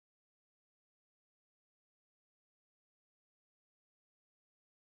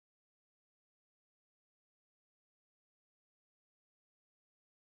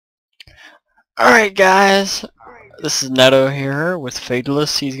Alright guys, this is Neto here with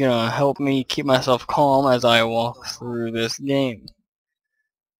Fatalist. He's gonna help me keep myself calm as I walk through this game.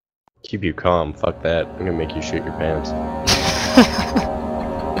 Keep you calm, fuck that. I'm gonna make you shit your pants.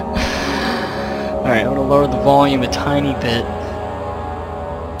 Alright, I'm gonna lower the volume a tiny bit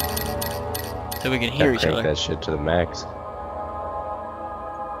so we can hear each Crank other. that shit to the max.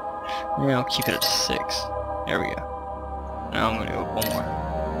 Yeah, I'll keep it at 6. There we go. Now I'm gonna go one more.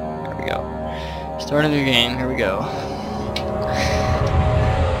 There we go. Start a new game, here we go.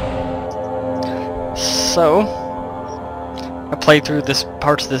 So, I played through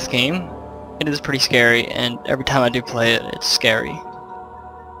parts of this game. It is pretty scary, and every time I do play it, it's scary.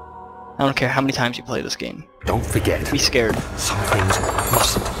 I don't care how many times you play this game. Don't forget. Be scared. Some things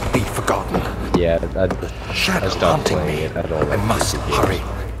mustn't be forgotten. Yeah, I Shadow stopped hunting playing me. it. I don't I like must PC games. hurry.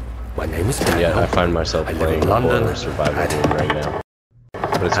 My name is Daniel. Yeah, I find myself I live playing in a London. horror survival game right now.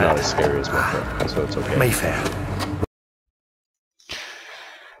 But it's not as scary as Metro, so it's okay. Mayfair.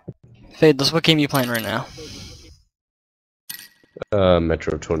 Fadeless, what game are you playing right now?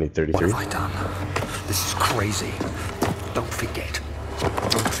 Metro What 2033. have I done? This is crazy. Don't forget.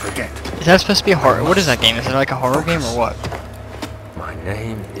 Don't forget. Is that supposed to be a horror? What is that game? Is it like a horror game or what? My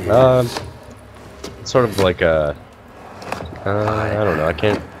name is... It's sort of like a... I don't know, I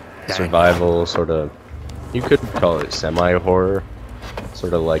can't... Survival, sort of... You could call it semi-horror.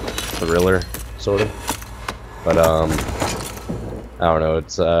 Sort of like thriller, sort of. But, I don't know,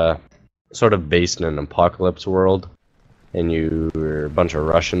 it's, sort of based in an apocalypse world. And you're a bunch of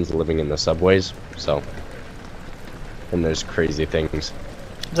Russians living in the subways, so... And there's crazy things.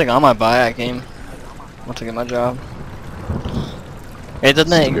 I think I might buy that game once I get my job. Hey, doesn't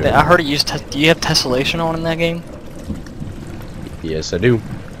that, I heard it used do you have tessellation on in that game? Yes, I do.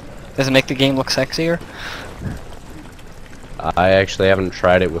 Does it make the game look sexier? I actually haven't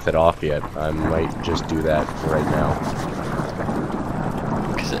tried it with it off yet. I might just do that right now.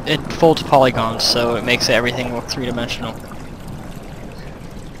 Because it folds polygons, so it makes everything look three-dimensional.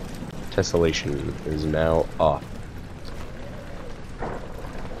 Tessellation is now off.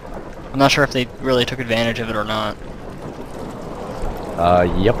 I'm not sure if they really took advantage of it or not.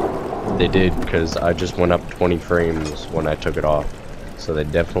 Yep. They did, because I just went up 20 frames when I took it off. So they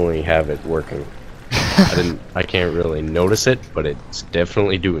definitely have it working. I can't really notice it, but it's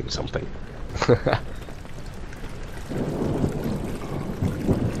definitely doing something. We're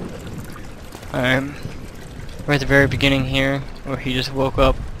at the very beginning here, where he just woke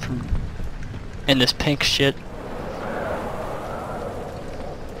up from in this pink shit.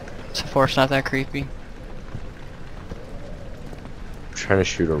 So far it's not that creepy. I'm trying to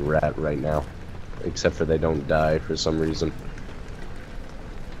shoot a rat right now. Except for they don't die for some reason.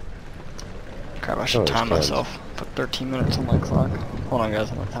 Crap, I should time myself. Put 13 minutes on my clock. Hold on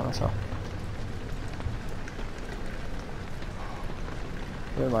guys, I'm gonna time myself.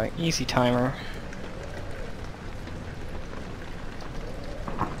 Do my easy timer.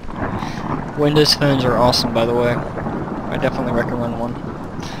 Windows phones are awesome, by the way. I definitely recommend one.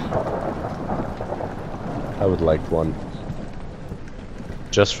 I would like one.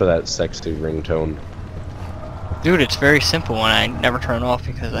 Just for that sexy ringtone. Dude, it's very simple and I never turn it off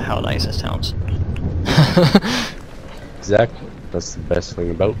because of how nice it sounds. Exactly. That's the best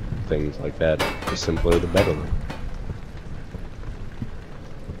thing about things like that. The simpler the better.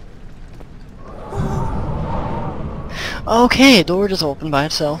 Okay, door just opened by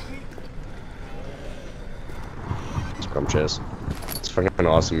itself. Scrumptious. It's fucking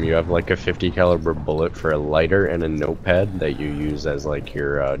awesome. You have like a 50 caliber bullet for a lighter and a notepad that you use as like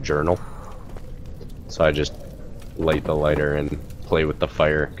your journal. So I just light the lighter and play with the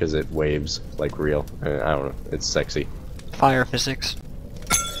fire because it waves like real. I don't know. It's sexy. Fire physics.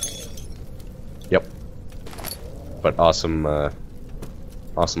 Yep. But awesome,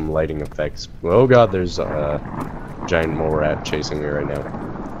 awesome lighting effects. Oh god, there's a giant mole rat chasing me right now.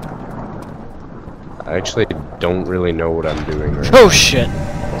 I actually don't really know what I'm doing right Oh now. shit!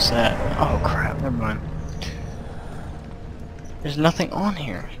 What's that? Oh crap, never mind. There's nothing on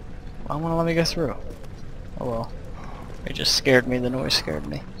here. Why won't it let me go through? Oh well. It just scared me, the noise scared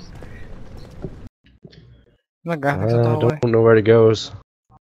me. My graphics are all the way. Don't know where it goes.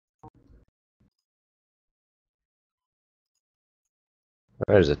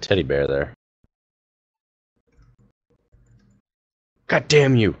 There's a teddy bear there. God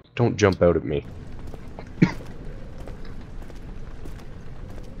damn you! Don't jump out at me.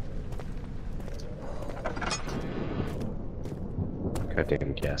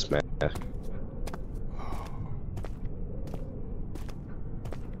 Goddamn gas mask.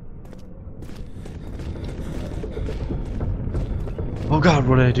 Oh god,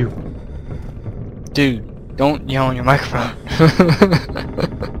 what did I do? Dude, don't yell on your microphone.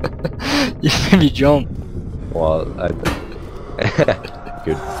 You made me jump. Well,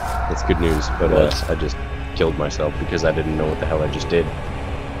 good. That's good news. But I just killed myself because I didn't know what the hell I just did.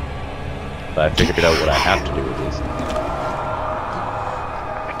 But I figured out what I have to do with this.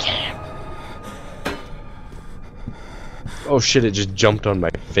 I can't. Oh shit! It just jumped on my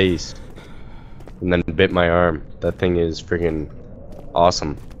face, and then bit my arm. That thing is freaking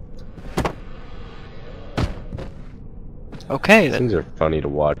awesome. Okay, These things are funny to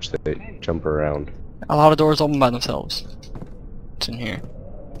watch. They jump around. a lot of doors open by themselves. What's in here?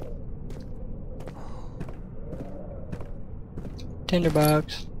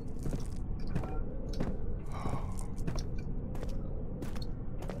 Tinderbox.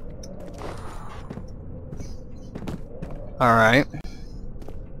 Alright.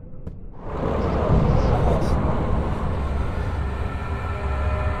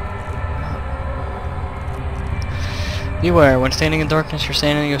 Beware, when standing in darkness, your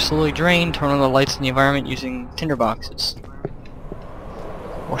sanity will slowly drain. Turn on the lights in the environment using tinderboxes.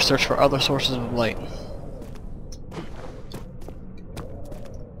 Or search for other sources of light.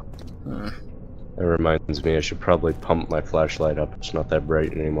 That reminds me, I should probably pump my flashlight up. It's not that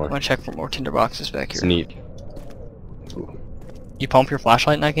bright anymore. I'm gonna check for more tinderboxes back It's here. neat. You pump your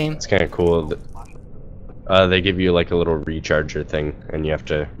flashlight in that game? It's kind of cool. They give you like a little recharger thing, and you have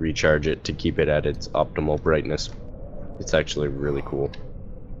to recharge it to keep it at its optimal brightness. It's actually really cool.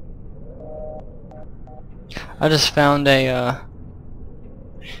 I just found a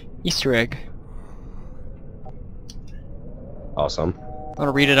Easter egg. Awesome. I'm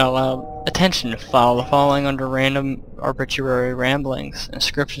gonna read it out loud. Attention, file the following under random arbitrary ramblings.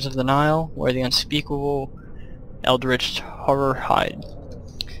 Inscriptions of the Nile, where the unspeakable eldritch horror hide.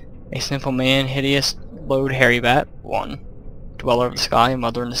 A simple man, hideous, load hairy bat, 1. Dweller of the sky,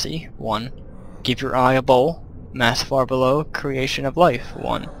 mother in the sea, 1. Give your eye a bowl, mass far below, creation of life,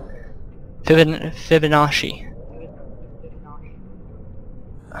 1. Fibonacci.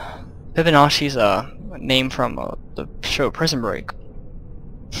 Fibonacci's a name from the show Prison Break.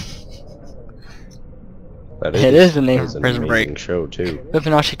 That It is the name that is of an Prison amazing Break. show too.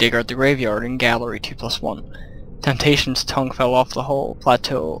 Fibonacci digger at the graveyard in gallery 2+1. Temptation's tongue fell off the whole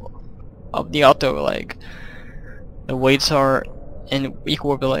plateau of the auto leg. The weights are in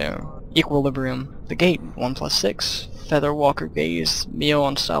equilibrium. The gate 1+6. Feather walker gaze. Meal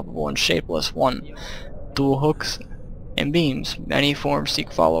unstoppable and shapeless 1. Dual hooks and beams. Many forms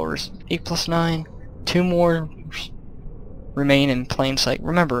seek followers 8+9. 2 more remain in plain sight.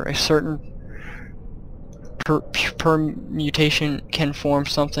 Remember, a certain permutation can form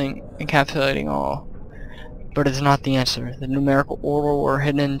something encapsulating all, but it is not the answer. The numerical order or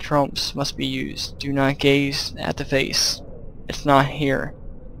hidden trumps must be used. Do not gaze at the face. It's not here,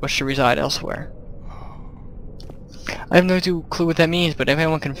 but should reside elsewhere. I have no clue what that means, but if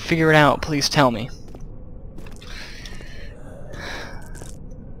anyone can figure it out, please tell me.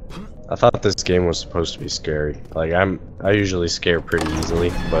 I thought this game was supposed to be scary. Like I usually scare pretty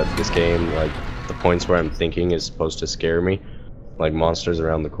easily, but this game, like the points where I'm thinking is supposed to scare me, like monsters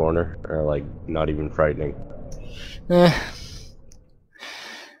around the corner, are like not even frightening.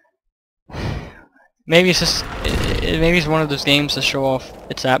 Maybe it's just maybe it's one of those games to show off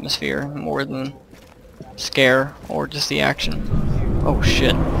its atmosphere more than scare or just the action. Oh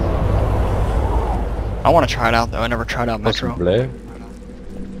shit! I want to try it out though. I never tried out Metro. Possibly.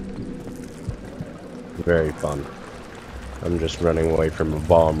 Very fun. I'm just running away from a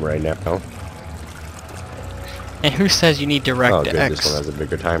bomb right now. And who says you need Oh DirectX? good, this one has a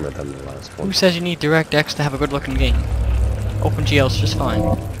bigger timer than the last one. Who says you need DirectX to have a good looking game? OpenGL's just fine.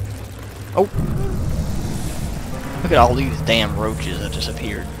 Oh! Look at all these damn roaches that just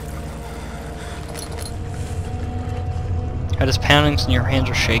appeared. Had his poundings and your hands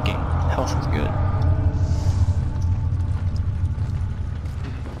are shaking. Health is good.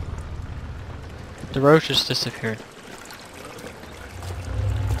 The roach just disappeared.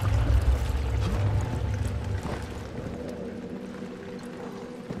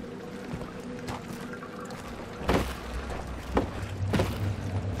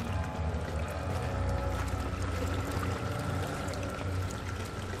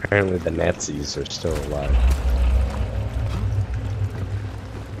 Apparently the Nazis are still alive.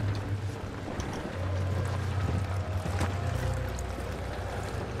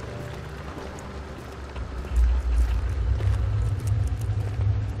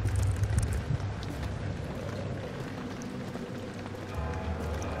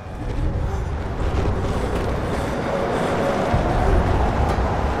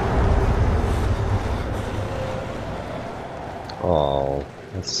 Oh,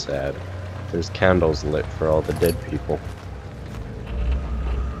 that's sad. There's candles lit for all the dead people.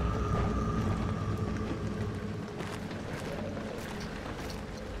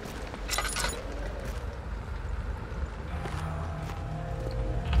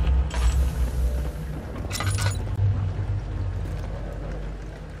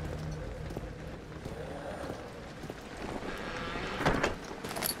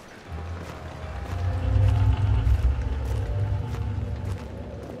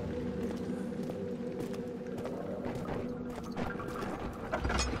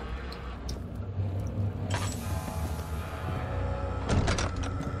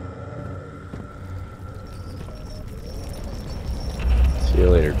 See you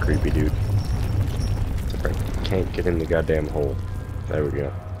later, creepy dude. I can't get in the goddamn hole. There we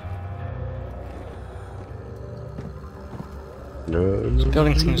go. No, This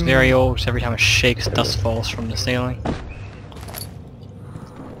building seems very old, because every time it shakes, dust falls from the ceiling.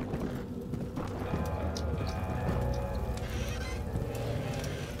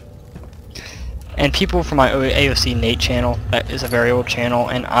 And people from my AOC Nate channel, that is a very old channel,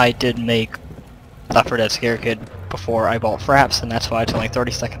 and I did make Left 4 Dead Scare Kid before I bought fraps, and that's why it's only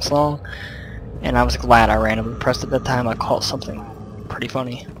 30 seconds long. And I was glad I randomly pressed it that time. I caught something pretty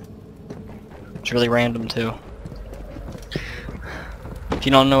funny. It's really random too. If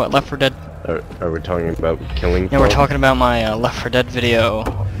you don't know what Left 4 Dead... Are we talking about killing? Yeah, we're talking about my Left 4 Dead video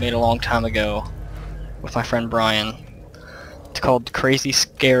made a long time ago with my friend Brian. It's called Crazy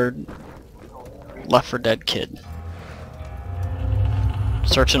Scared Left 4 Dead Kid.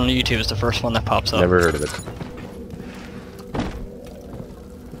 Search it on YouTube is the first one that pops up. Never heard of it.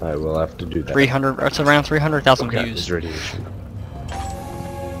 I will have to do that. 300, it's around 300,000 Okay, views. it's radiation.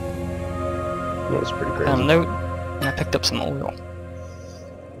 That's pretty crazy. Found a note, and I picked up some oil.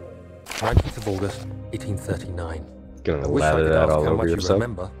 19th of August, 1839. Gonna I wish I lather could that ask all how over much you yourself.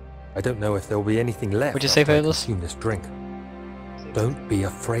 remember. I don't know if there will be anything left. What'd you say, after I Fearless? consume this drink. Don't be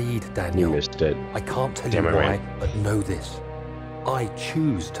afraid, You Daniel. missed it. I can't tell Damn you it, why, Ryan. but know this. I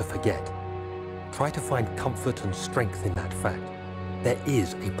choose to forget. Try to find comfort and strength in that fact. There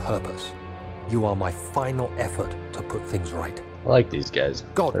is a purpose. You are my final effort to put things right. I like these guys.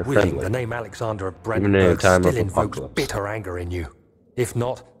 God They're willing, friendly. the name Alexander of Even in a Brandenburg time still of invokes apocalypse. bitter anger in you. If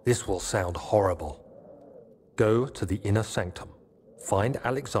not, this will sound horrible. Go to the inner sanctum, find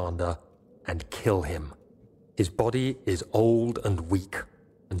Alexander, and kill him. His body is old and weak,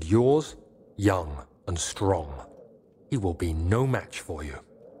 and yours, young and strong. He will be no match for you.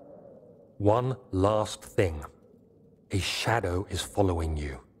 One last thing. A shadow is following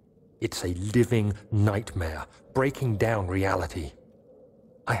you. It's a living nightmare, breaking down reality.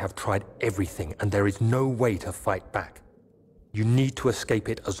 I have tried everything, and there is no way to fight back. You need to escape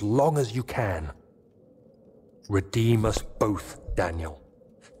it as long as you can. Redeem us both, Daniel.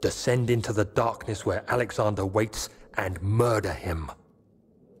 Descend into the darkness where Alexander waits and murder him.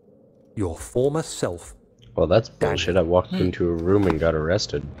 Your former self. Well, that's bullshit. I walked into a room and got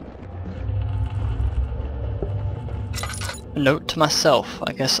arrested. Note to myself,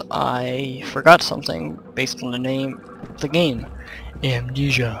 I guess I forgot something based on the name of the game.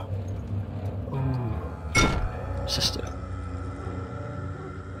 Amnesia. Ooh. Sister.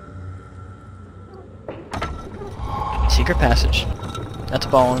 Secret passage. That's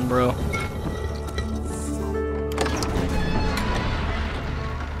ballin', bro.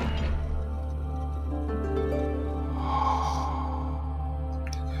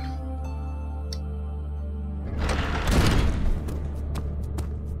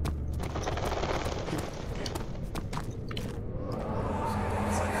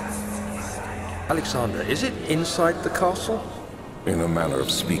 Alexander, is it inside the castle? In a manner of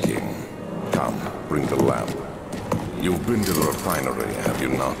speaking. Come, bring the lamp. You've been to the refinery, have you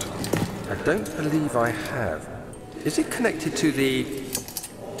not? I don't believe I have. Is it connected to the...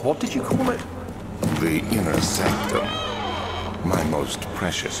 what did you call it? The inner sanctum. My most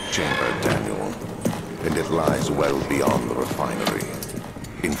precious chamber, Daniel. And it lies well beyond the refinery.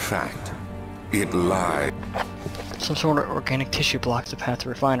 In fact, it lies... Some sort of organic tissue blocks the path to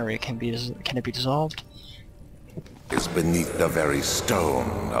refinery. Can it be dissolved? is beneath the very stone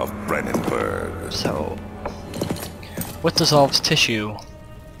of Brandenburg. So, what dissolves tissue?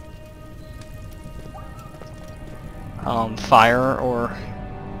 Fire or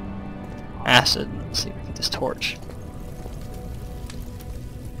acid? Let's see, get this torch.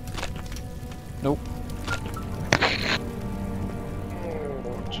 Nope.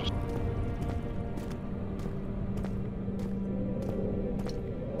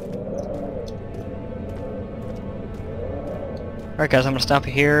 Alright guys, I'm gonna stop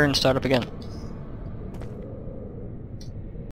here and start up again.